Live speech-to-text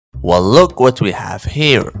Well, look what we have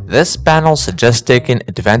here. This panel suggests taking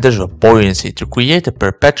advantage of buoyancy to create a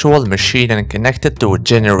perpetual machine and connect it to a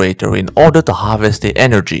generator in order to harvest the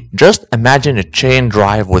energy. Just imagine a chain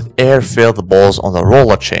drive with air-filled balls on the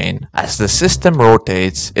roller chain. As the system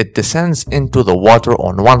rotates, it descends into the water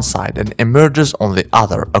on one side and emerges on the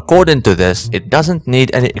other. According to this, it doesn't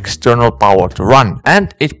need any external power to run,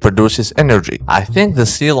 and it produces energy. I think the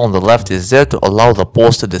seal on the left is there to allow the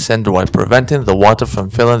balls to descend while preventing the water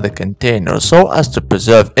from filling the container so as to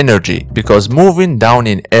preserve energy, because moving down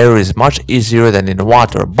in air is much easier than in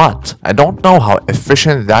water, but I don't know how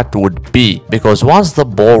efficient that would be, because once the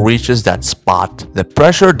ball reaches that spot, the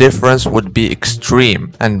pressure difference would be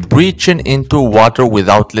extreme, and breaching into water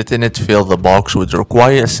without letting it fill the box would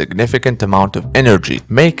require a significant amount of energy,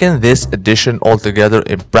 making this addition altogether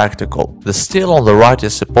impractical. The steel on the right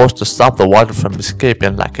is supposed to stop the water from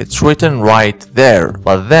escaping like it's written right there,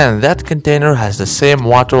 but then that container has the same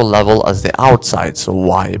water level as the outside, so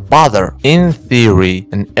why bother? In theory,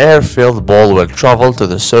 an air-filled ball will travel to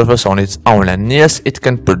the surface on its own, and yes, it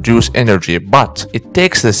can produce energy, but it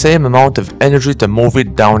takes the same amount of energy to move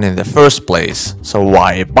it down in the first place, so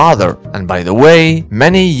why bother? And by the way,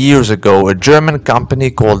 many years ago, a German company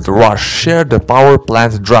called Rush shared a power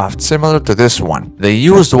plant draft similar to this one. They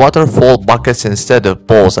used waterfall buckets instead of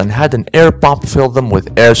balls and had an air pump fill them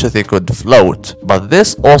with air so they could float, but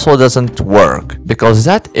this also doesn't work, because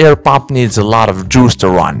that air pump needs a lot of juice to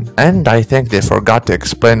run, and I think they forgot to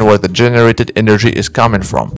explain where the generated energy is coming from.